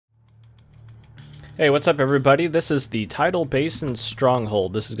Hey, what's up everybody? This is the TIDAL Basin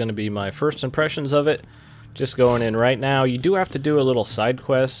Stronghold. This is going to be my first impressions of it. Just going in right now. You do have to do a little side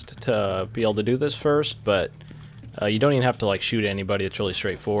quest to be able to do this first, but you don't even have to like shoot anybody. It's really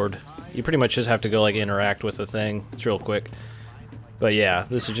straightforward. You pretty much just have to go like interact with the thing. It's real quick. But yeah,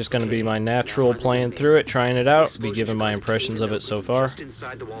 this is just going to be my natural playing through it, trying it out, be giving my impressions of it so far.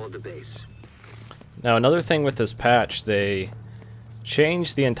 Now another thing with this patch, they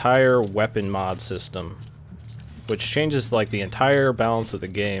changed the entire weapon mod system, which changes like the entire balance of the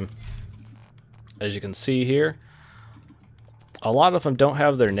game. As you can see here, a lot of them don't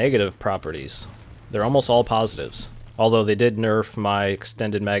have their negative properties. They're almost all positives. Although they did nerf my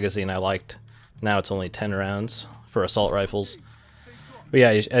extended magazine I liked. Now it's only 10 rounds for assault rifles. But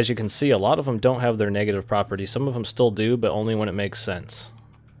yeah, as you can see, a lot of them don't have their negative properties. Some of them still do, but only when it makes sense.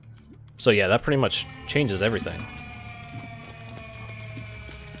 So yeah, that pretty much changes everything.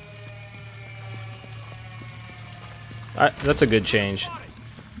 That's a good change.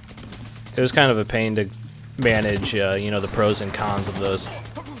 It was kind of a pain to manage, you know, the pros and cons of those.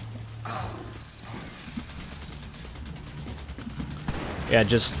 Yeah,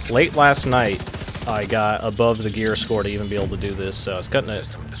 just late last night, I got above the gear score to even be able to do this, so I was cutting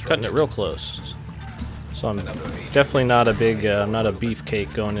it real close. So I'm definitely not a big, I'm not a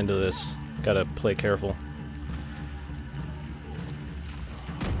beefcake going into this. Gotta play careful.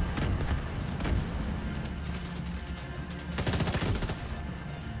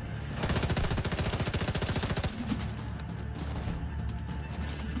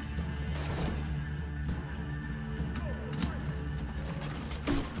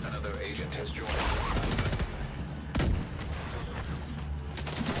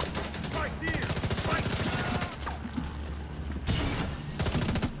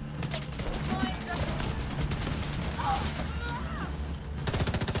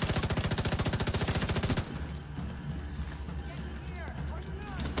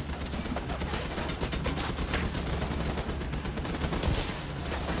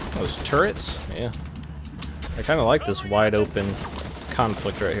 Those turrets? Yeah. I kind of like this wide open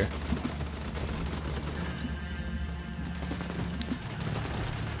conflict right here.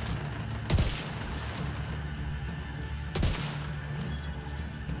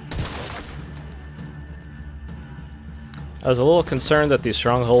 I was a little concerned that these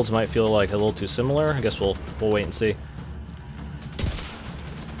strongholds might feel like a little too similar. I guess we'll wait and see.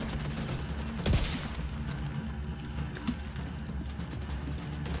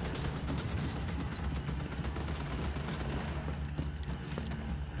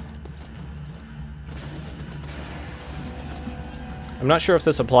 I'm not sure if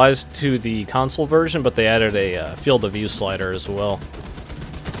this applies to the console version, but they added a field of view slider as well.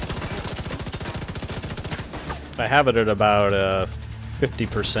 I have it at about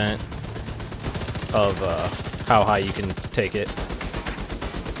 50% of how high you can take it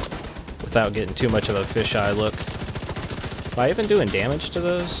without getting too much of a fisheye look. Am I even doing damage to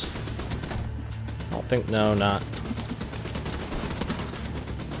those? I don't think, no, not.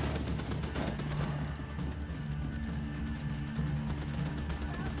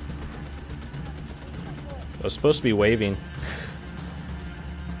 I was supposed to be waving.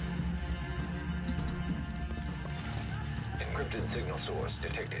 Encrypted signal source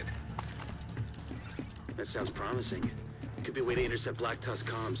detected. That sounds promising. Could be a way to intercept Black Tusk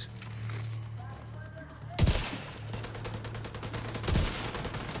comms.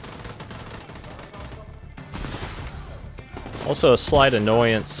 Also a slight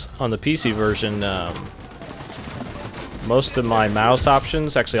annoyance on the PC version. Most of my mouse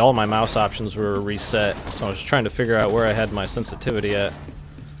options, actually all of my mouse options were reset, so I was trying to figure out where I had my sensitivity at.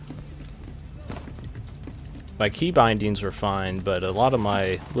 My key bindings were fine, but a lot of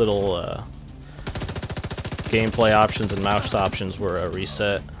my little gameplay options and mouse options were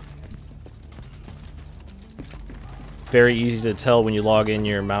reset. Very easy to tell when you log in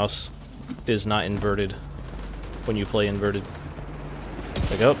your mouse is not inverted when you play inverted.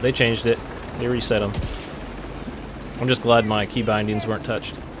 It's like, oh, they changed it. They reset them. I'm just glad my key bindings weren't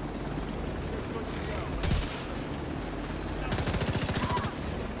touched.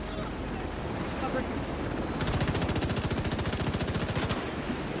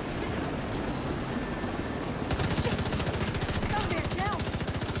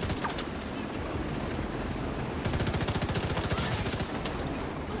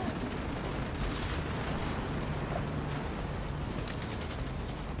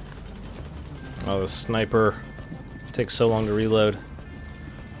 Oh, the sniper takes so long to reload.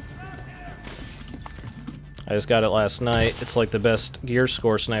 I just got it last night. It's like the best gear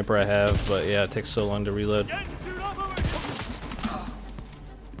score sniper I have, but yeah, it takes so long to reload.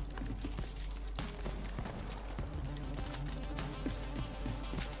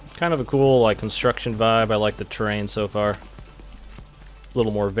 Kind of a cool like construction vibe. I like the terrain so far. A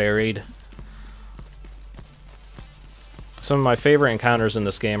little more varied. Some of my favorite encounters in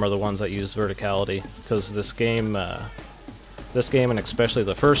this game are the ones that use verticality, because this game and especially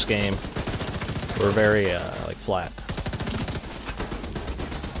the first game were very like flat.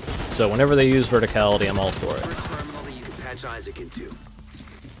 So whenever they use verticality, I'm all for it. First terminal that you can patch Isaac into.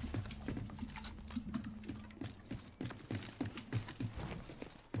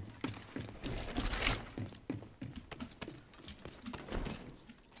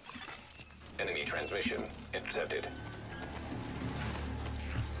 Enemy transmission intercepted.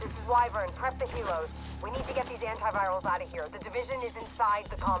 This is Wyvern. Prep the helos. We need to get these antivirals out of here. The division is inside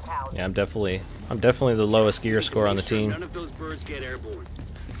the compound. Yeah, I'm definitely the lowest gear score on the team. None of those birds get airborne.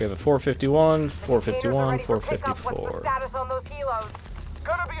 We have a 451, 451, What's the 454. status on those helos?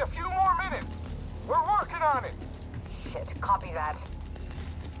 Gonna be a few more minutes. We're working on it. Shit, copy that.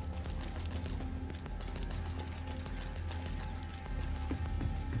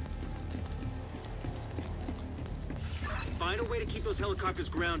 Find a way to keep those helicopters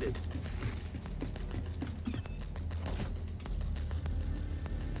grounded.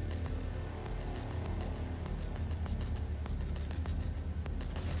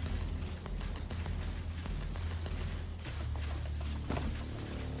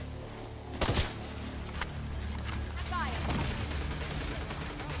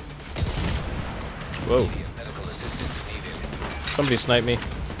 Whoa. Medical assistance needed. Somebody sniped me.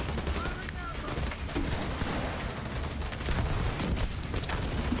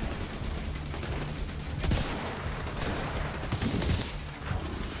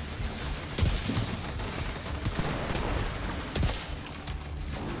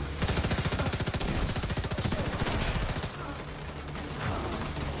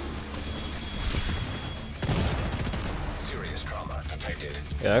 Serious trauma detected.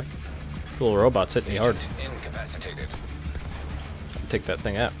 Yeah, little robot's hitting me hard. Incapacitated. Take that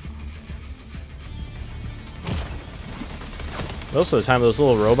thing out. Most of the time, those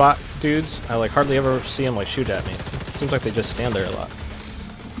little robot dudes, I like hardly ever see them like shoot at me. It seems like they just stand there a lot.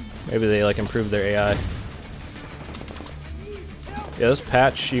 Maybe they like improved their AI. Yeah, this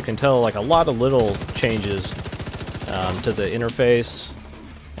patch, you can tell like a lot of little changes to the interface,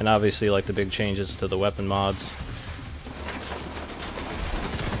 and obviously like the big changes to the weapon mods.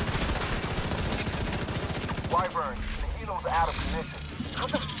 Wyvern, the helo's out of commission. How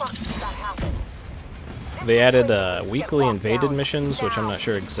the fuck did that happen? They added weekly invaded missions, which I'm not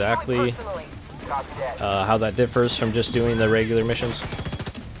sure exactly Personally. Copy that. how that differs from just doing the regular missions.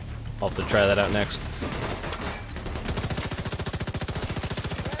 I'll have to try that out next.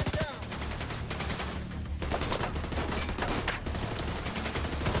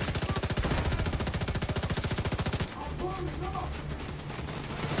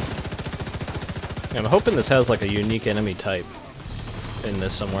 Yeah, I'm hoping this has like a unique enemy type in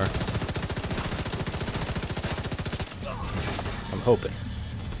this somewhere. I'm hoping.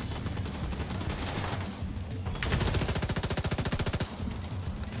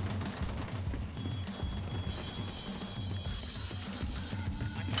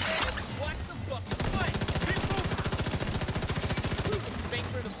 What the fuck? Fight! Keep moving! Wait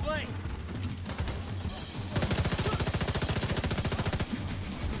for the flame!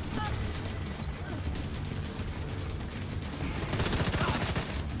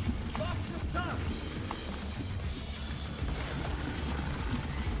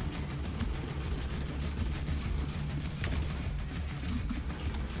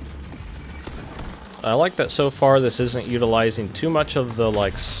 I like that so far this isn't utilizing too much of the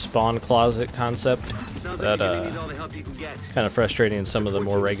like spawn closet concept. Sounds That like you're gonna need all the help you can get. kind of frustrating in some of the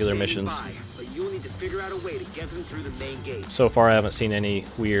more regular missions. But you'll need to figure out a way to get them through the main gate. So far I haven't seen any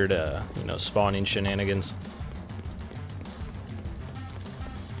weird you know, spawning shenanigans.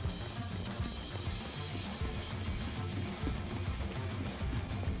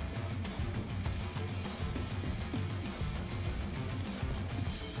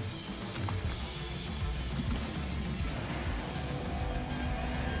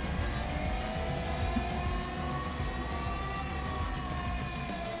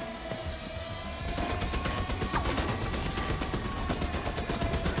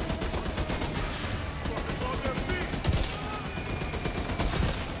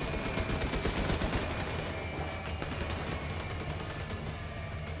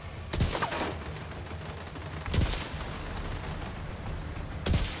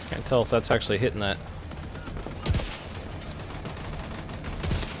 Can't tell if that's actually hitting that.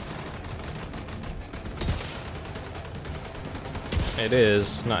 It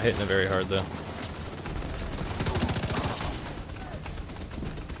is not hitting it very hard though.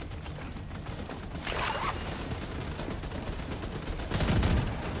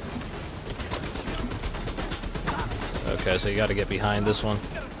 Okay, so you gotta get behind this one.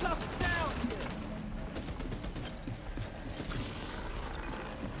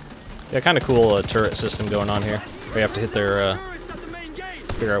 Yeah, kind of cool turret system going on here. We have to hit their,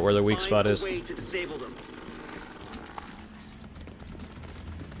 figure out where their weak spot is.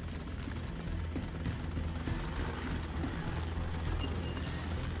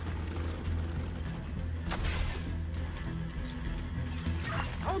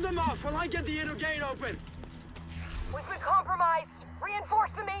 Hold them off while I get the inner gate open. We've been compromised.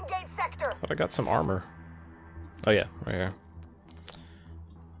 Reinforce the main gate sector. Thought I got some armor. Oh yeah, right here.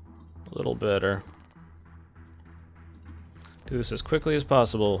 A little better. Do this as quickly as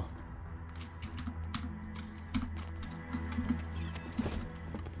possible.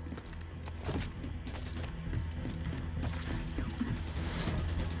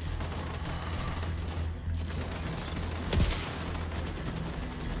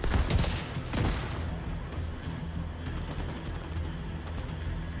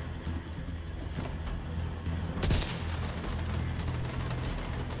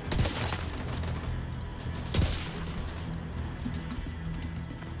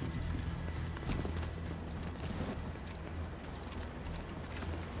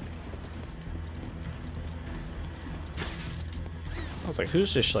 I was like,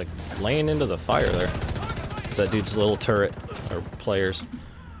 who's just like laying into the fire there? It's that dude's little turret, or players.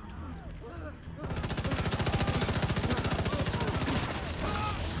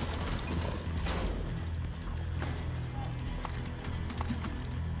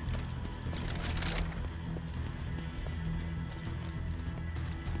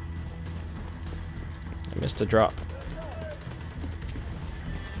 I missed a drop.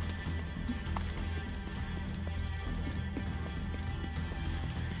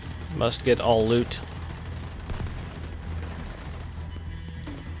 Must get all loot.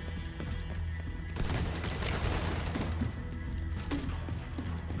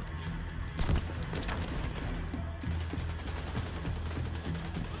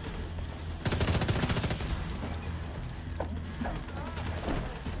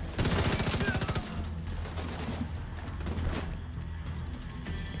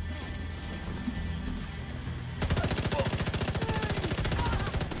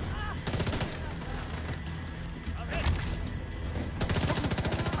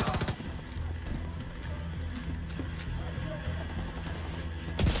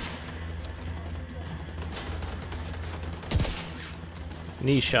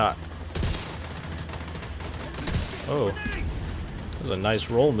 Knee shot. Oh, that was a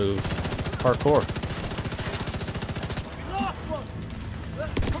nice roll move. Parkour.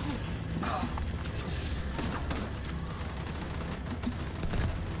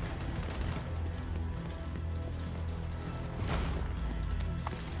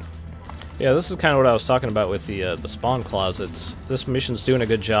 Yeah, this is kind of what I was talking about with the spawn closets. This mission's doing a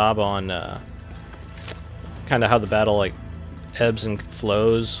good job on kind of how the battle like ebbs and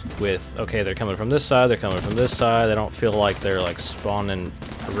flows with, okay, they're coming from this side, they're coming from this side. I don't feel like they're like spawning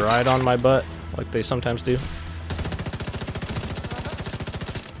right on my butt like they sometimes do.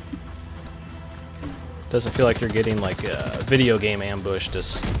 Doesn't feel like you're getting like a video game ambushed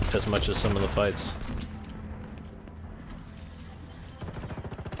as much as some of the fights.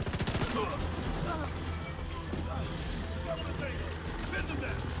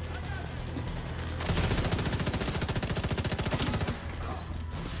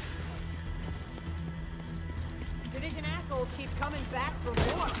 Division assholes keep coming back for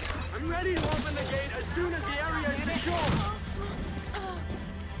more. I'm ready to open the gate as soon as the area is secure.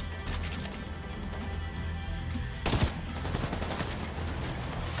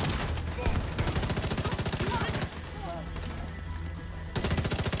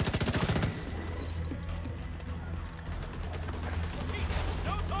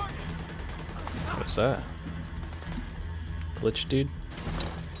 What's that? Glitch dude?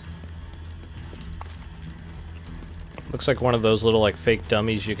 Looks like one of those little like fake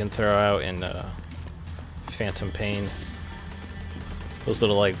dummies you can throw out in Phantom Pain. Those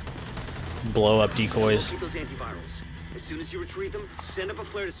little like blow up decoys. Keep those antivirals. As soon as you retrieve them, send up a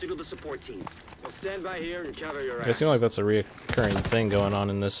flare to signal the support team. I'll stand by here and cover your ass. It seems like that's a reoccurring thing going on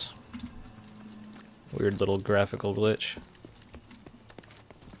in this weird little graphical glitch.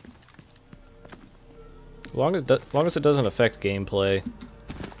 As long as it doesn't affect gameplay,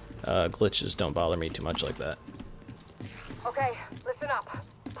 glitches don't bother me too much like that. Okay, listen up.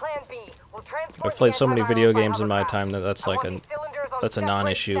 Plan B. We'll transport I've played so many video by games in my hovercraft. time that that's like that's a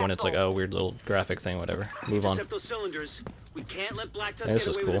non-issue when it's like, oh, weird little graphic thing, whatever. Move on. Intercept those cylinders. We can't let Black Tusk This get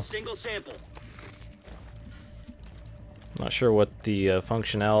is away cool. with a single sample. Not sure what the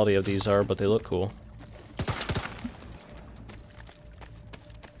functionality of these are, but they look cool.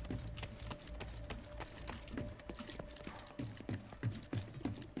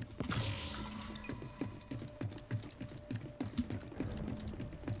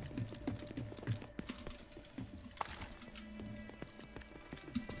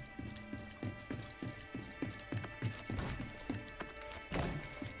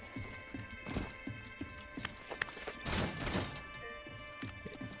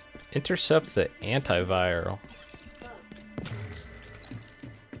 Intercept the antiviral.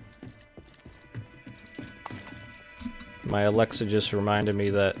 My Alexa just reminded me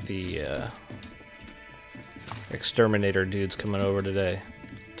that the exterminator dude's coming over today.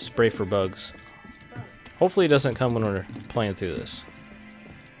 Spray for bugs. Hopefully it doesn't come when we're playing through this.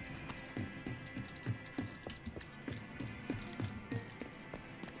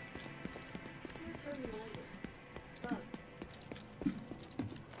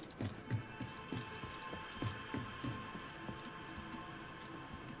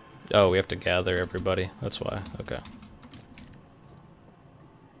 Oh, we have to gather everybody. That's why. Okay.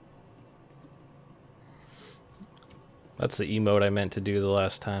 That's the emote I meant to do the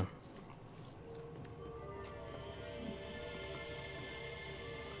last time.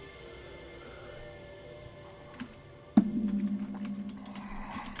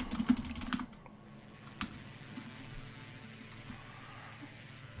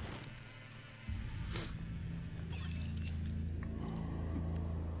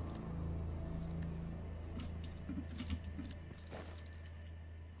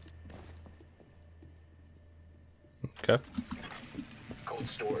 Okay. Cold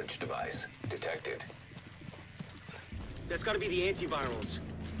storage device detected. That's gotta be the antivirals.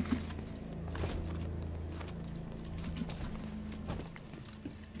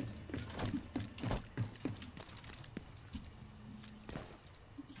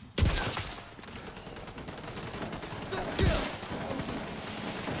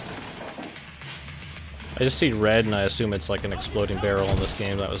 I just see red and I assume it's like an exploding barrel in this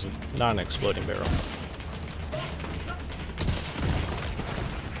game. That was not an exploding barrel.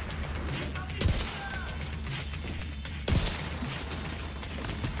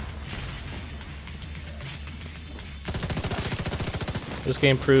 This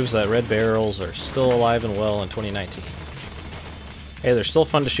game proves that red barrels are still alive and well in 2019. Hey, they're still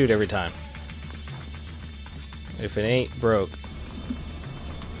fun to shoot every time. If it ain't broke.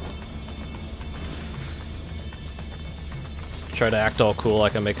 Try to act all cool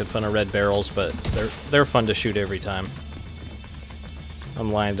like I'm making fun of red barrels, but they're fun to shoot every time.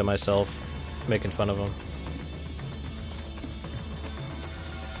 I'm lying to myself, making fun of them.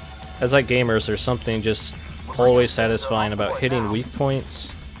 As like gamers, there's something just always satisfying about hitting weak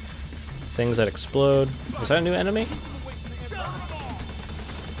points, things that explode. Is that a new enemy?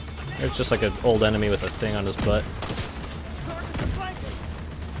 It's just like an old enemy with a thing on his butt.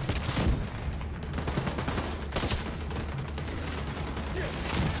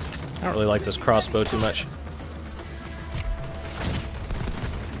 I don't really like this crossbow too much.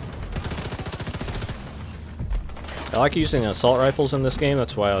 I like using assault rifles in this game,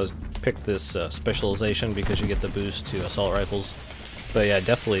 that's why I picked this specialization, because you get the boost to assault rifles. But yeah,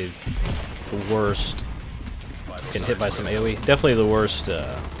 definitely the worst. Getting hit by some AoE. Definitely the worst,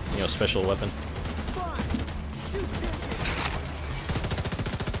 you know, special weapon.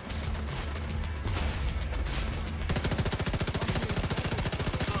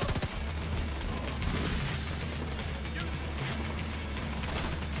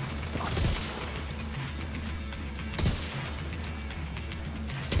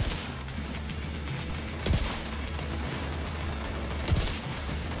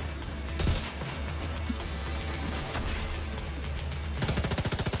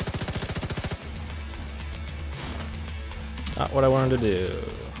 Not what I wanted to do.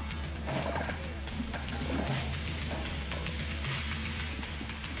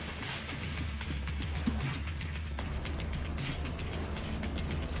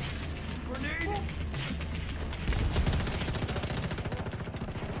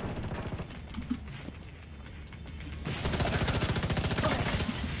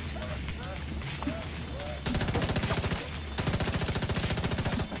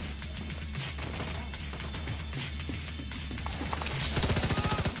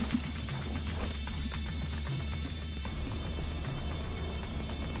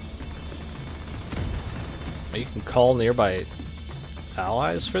 You can call nearby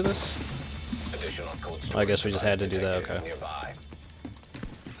allies for this? Additional cold storage I guess we just had to do that, detected okay. nearby.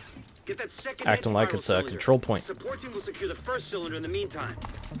 Get that second Acting like antiviral it's a cylinder. control point. Support team will secure the first cylinder in the meantime.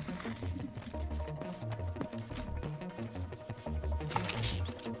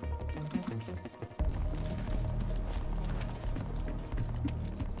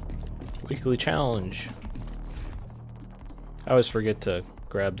 Weekly challenge. I always forget to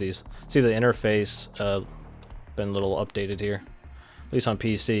grab these. See the interface been a little updated here. At least on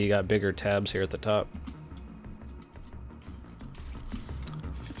PC, you got bigger tabs here at the top.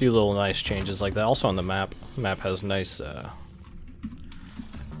 A few little nice changes like that. Also on the map. The map has nice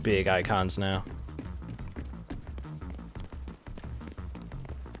big icons now.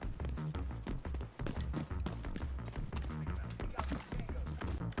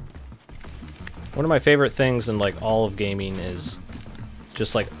 One of my favorite things in like all of gaming is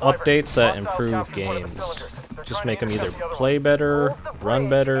just like updates that improve games. Just make them either play better, run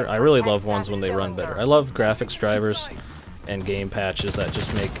better. I really love ones when they run better. I love graphics drivers and game patches that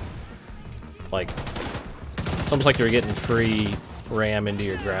just make like it's almost like you're getting free RAM into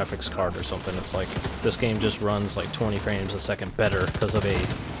your graphics card or something. It's like this game just runs like 20 frames a second better because of a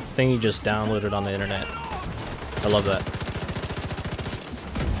thing you just downloaded on the internet. I love that.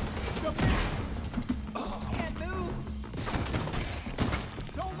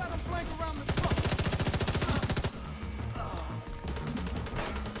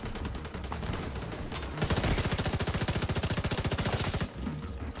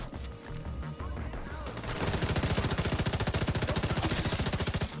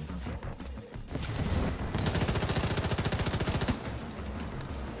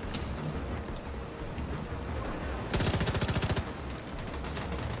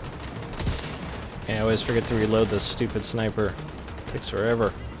 I always forget to reload this stupid sniper. Takes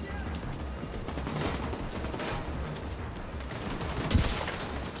forever.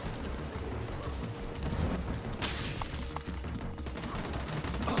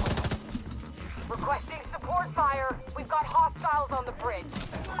 Requesting support fire. We've got hostiles on the bridge.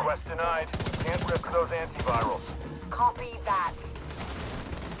 Request denied. We can't risk those antivirals. Copy that.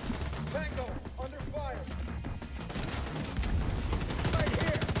 Tango, under fire.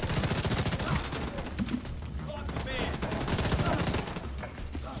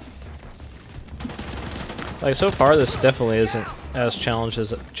 Like, so far, this definitely isn't as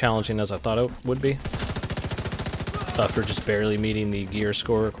challenging as I thought it would be. For just barely meeting the gear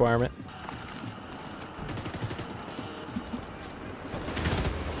score requirement.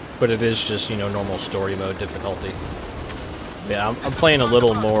 But it is just, you know, normal story mode difficulty. Yeah, I'm playing a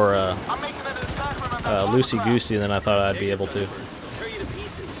little more loosey-goosey than I thought I'd be able to.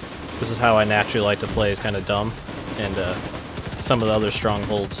 This is how I naturally like to play, is kind of dumb. And some of the other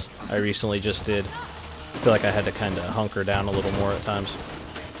strongholds I recently just did, I feel like I had to kind of hunker down a little more at times.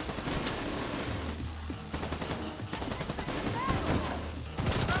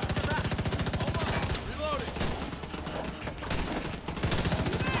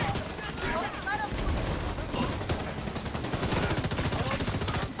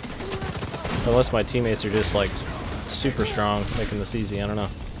 Unless my teammates are just like super strong, making this easy, I don't know.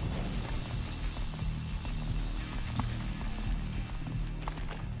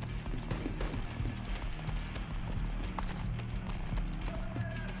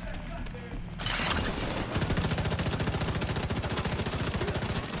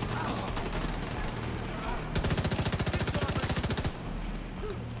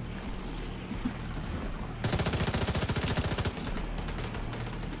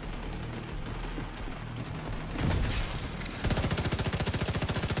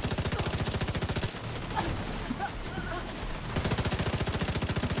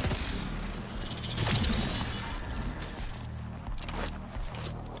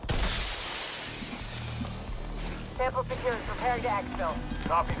 Sample secured. Preparing to exfil.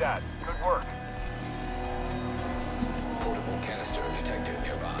 Copy that. Good work. Portable canister detected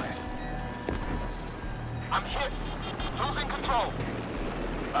nearby. I'm hit. Losing control.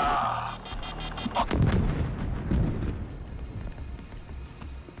 Fuck.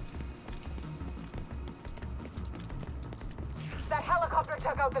 That helicopter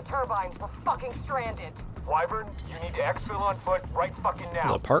took out the turbines. We're fucking stranded. Wyvern, you need to exfil on foot right fucking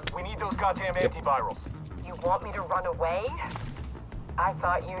now. The park? We need those goddamn antivirals. You want me to run away? I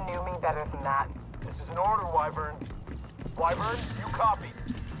thought you knew me better than that. This is an order, Wyvern. Wyvern, you copy.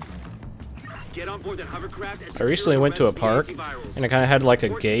 Get on board that hovercraft and I recently went to a park, and it kind of had like a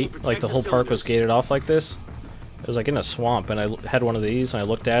gate, like the whole park was gated off like this. It was like in a swamp, and I had one of these, and I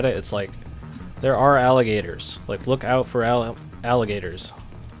looked at it, it's like, there are alligators. Like, look out for alligators.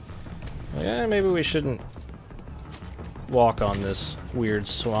 Like, maybe we shouldn't walk on this weird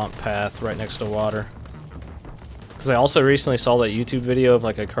swamp path right next to water. Because I also recently saw that YouTube video of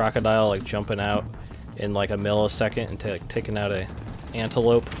like a crocodile like jumping out in like a millisecond and like taking out a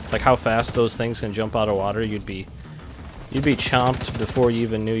antelope. Like how fast those things can jump out of water, you'd be chomped before you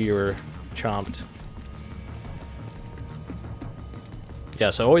even knew you were chomped. Yeah,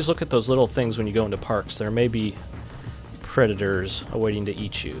 so always look at those little things when you go into parks. There may be predators awaiting to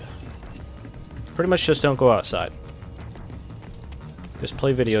eat you. Pretty much just don't go outside. Just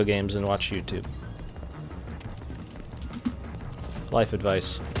play video games and watch YouTube. Life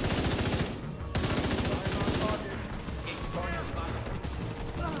advice.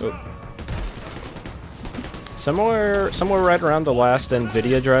 Oh. Somewhere right around the last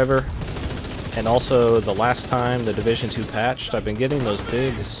NVIDIA driver, and also the last time the Division 2 patched, I've been getting those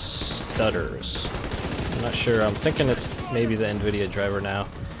big, stutters. I'm not sure. I'm thinking it's maybe the NVIDIA driver now,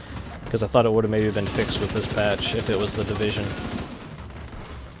 because I thought it would have maybe been fixed with this patch if it was the Division.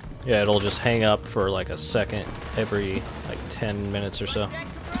 Yeah, it'll just hang up for like a second every like 10 minutes or so.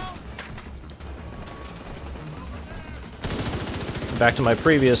 Back to my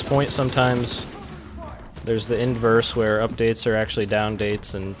previous point, sometimes there's the inverse where updates are actually down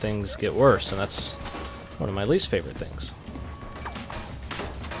dates and things get worse, and that's one of my least favorite things.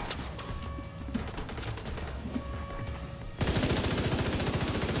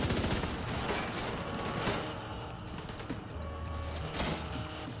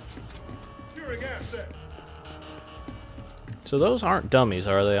 So those aren't dummies,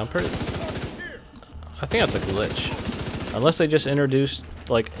 are they? I think that's a glitch. Unless they just introduced,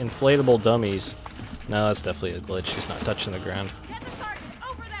 like, inflatable dummies. No, that's definitely a glitch. He's not touching the ground. Get the sergeant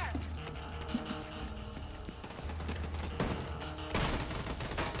over there.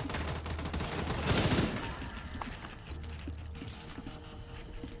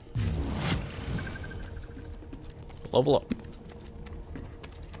 Level up.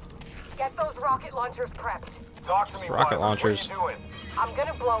 Get those rocket launchers prepped. Talk to me, Rocket Wyvern. launchers. What are you doing? I'm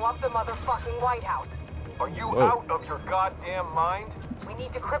gonna blow up the motherfucking White House. Are you Whoa. out of your goddamn mind? We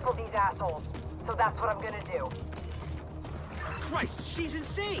need to cripple these assholes. So that's what I'm gonna do. Christ, she's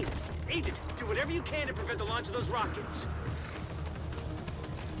insane! Agent, do whatever you can to prevent the launch of those rockets.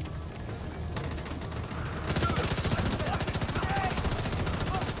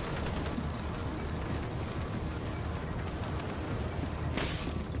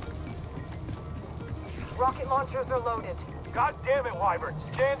 Rocket launchers are loaded. God damn it, Wyvern.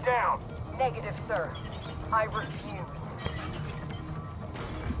 Stand down. Negative, sir. I refuse.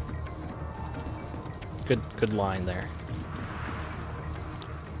 Good line there.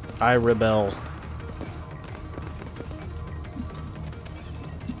 I rebel.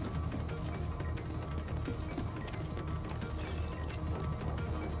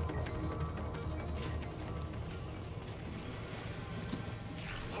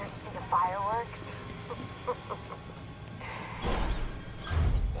 Here to see the fireworks?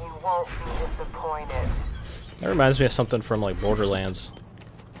 You won't be disappointed. That reminds me of something from like Borderlands.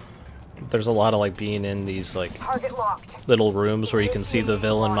 There's a lot of like being in these like Target locked. little rooms where you can see the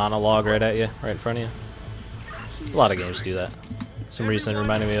villain monologue right at you, right in front of you. A lot of games do that. For some reason it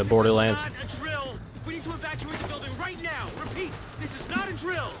reminded me of Borderlands. Not a drill! We need to evacuate the building right now! Repeat, this is not a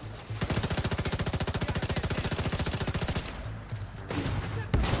drill!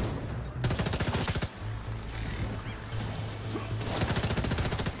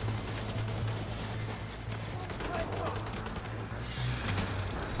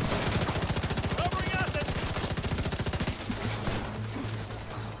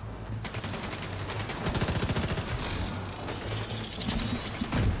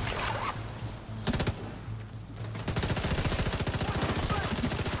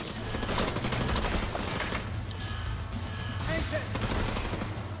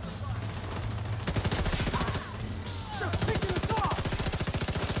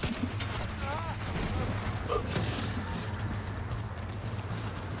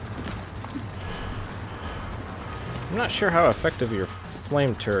 I'm not sure how effective your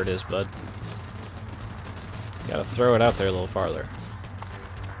flame turret is, bud. Gotta throw it out there a little farther.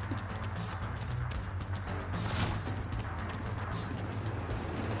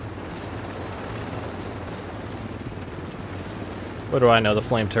 What do I know? The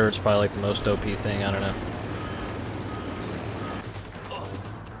flame turret's probably like the most OP thing. I don't know.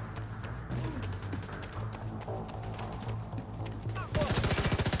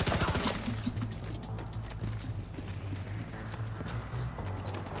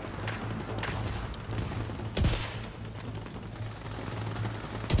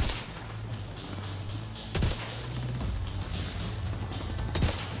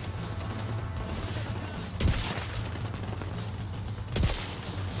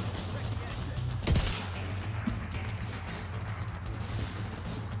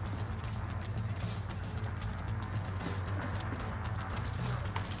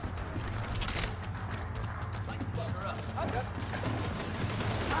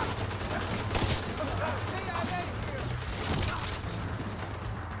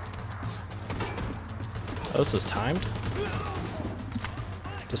 Oh, this is timed?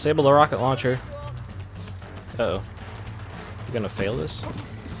 Disable the rocket launcher. Uh-oh. You gonna fail this?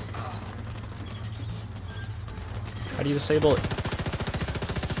 How do you disable it? I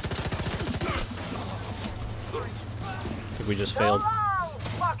think we just failed.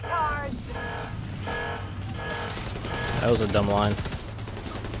 That was a dumb line.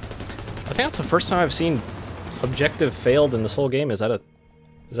 I think that's the first time I've seen objective failed in this whole game. Is that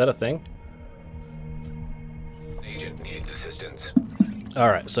Is that a thing? Agent needs assistance.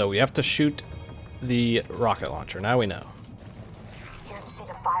 Alright, so we have to shoot the rocket launcher. Now we know. Here to see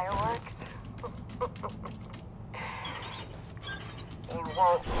the fireworks? You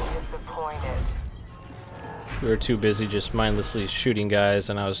won't be disappointed. We were too busy just mindlessly shooting guys,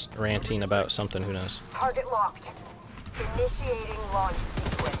 and I was ranting about something, who knows. Target locked. Initiating launch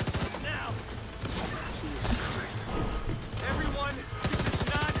sequence. Now! Everyone, this is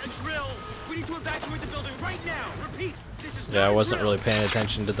not a drill! We need to evacuate the building right now! Repeat, this is Yeah, not I a wasn't drill. really paying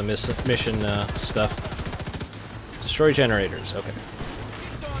attention to the mission stuff. Destroy generators, okay.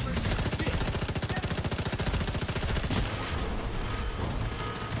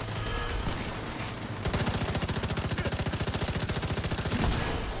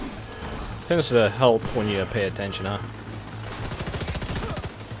 Tends to help when you pay attention, huh?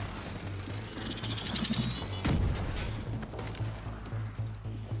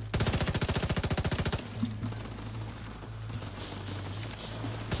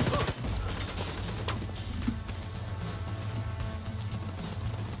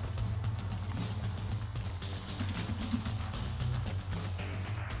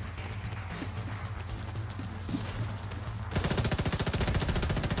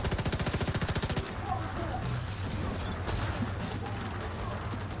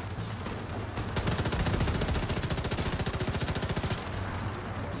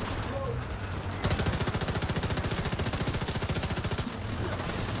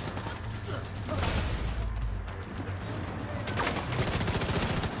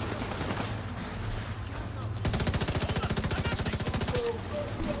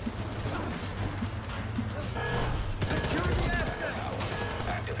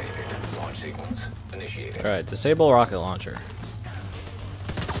 Activated. Launch sequence initiated. Alright, disable rocket launcher.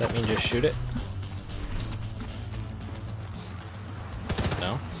 Does that mean just shoot it?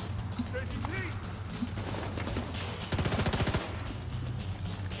 No?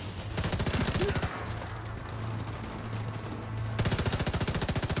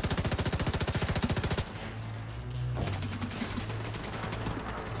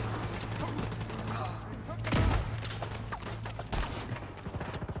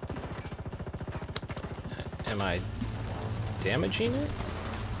 Am I damaging it?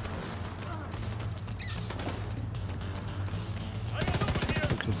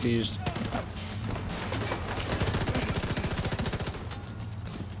 I'm confused.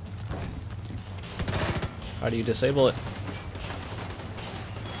 How do you disable it?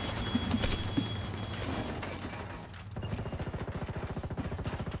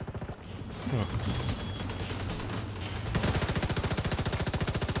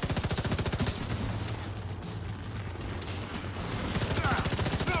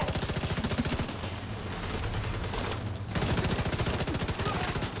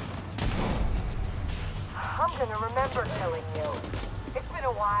 I'm gonna remember killing you. It's been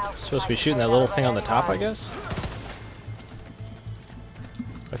a while. Supposed to be shooting that little thing on the top, I guess?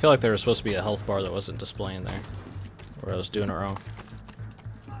 I feel like there was supposed to be a health bar that wasn't displaying there. Or I was doing it wrong.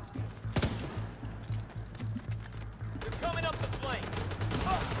 They're coming up the flank!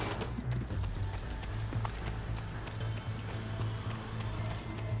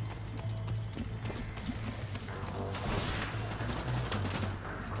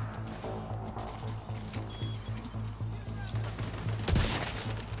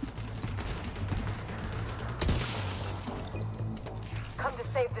 Come to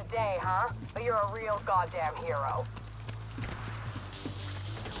save the day, huh? But you're a real goddamn hero.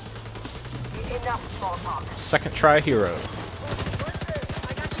 Enough small talk. Second try hero.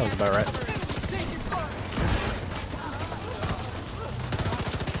 Sounds about right.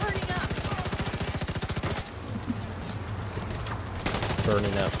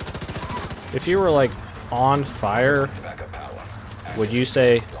 Burning up. If you were like on fire, Backup power. would you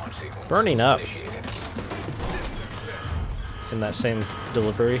say Launch sequence burning up initiated. in that same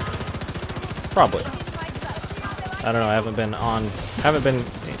delivery? Probably. I don't know, I haven't been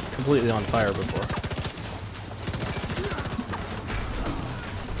completely on fire before.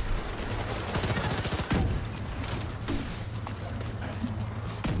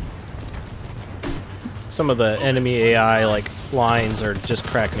 Some of the enemy AI like lines are just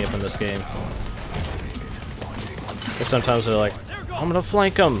cracking me up in this game. And sometimes they're like, I'm gonna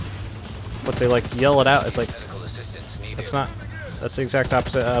flank them, but they like yell it out. It's like, Medical assistance needed. that's not, that's the exact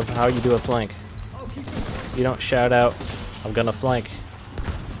opposite of how you do a flank. You don't shout out, I'm gonna flank.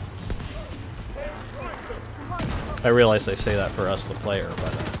 I realize they say that for us, the player,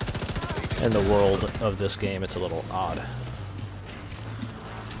 but in the world of this game, it's a little odd.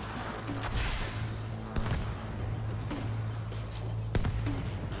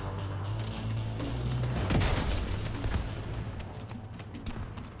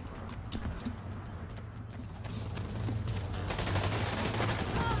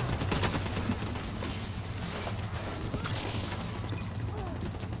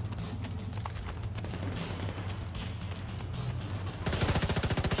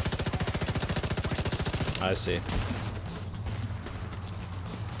 I see.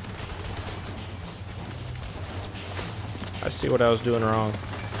 I see what I was doing wrong.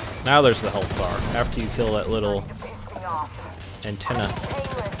 Now there's the health bar. After you kill that little To piss me off. antenna.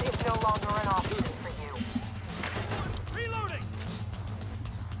 Painless is no longer an option for you. Reloading!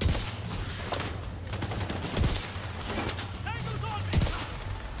 Tango's on me!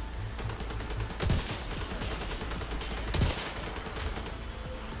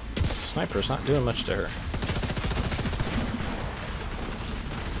 Sniper's not doing much to her.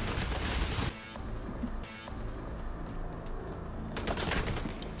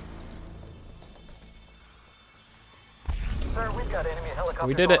 Sir, we've got enemy helicopters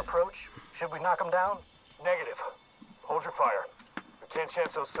We did on it. approach. Should we knock them down? Negative. Hold your fire. We can't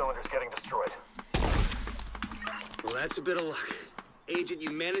chance those cylinders getting destroyed. Well, that's a bit of luck. Agent,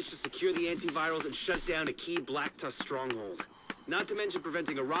 you managed to secure the antivirals and shut down a key Black Tusk stronghold. Not to mention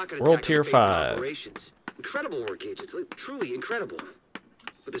preventing a rocket attack World on Tier base in 5. operations. Incredible work, Agent. Like, truly incredible.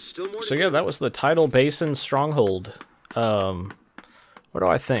 But there's still more So to yeah, do. that was the Tidal Basin Stronghold. What do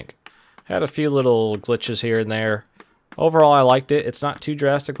I think? Had a few little glitches here and there. Overall, I liked it. It's not too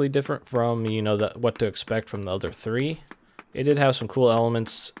drastically different from, you know, what to expect from the other three. It did have some cool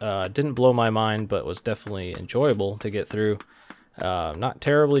elements. Didn't blow my mind, but was definitely enjoyable to get through. Not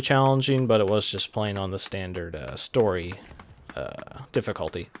terribly challenging, but it was just playing on the standard story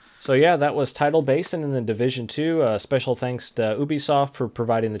difficulty. So yeah, that was Tidal Basin in the Division 2. Special thanks to Ubisoft for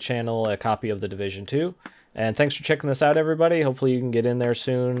providing the channel a copy of the Division 2. And thanks for checking this out, everybody. Hopefully you can get in there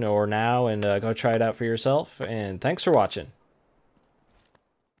soon or now and go try it out for yourself. And thanks for watching.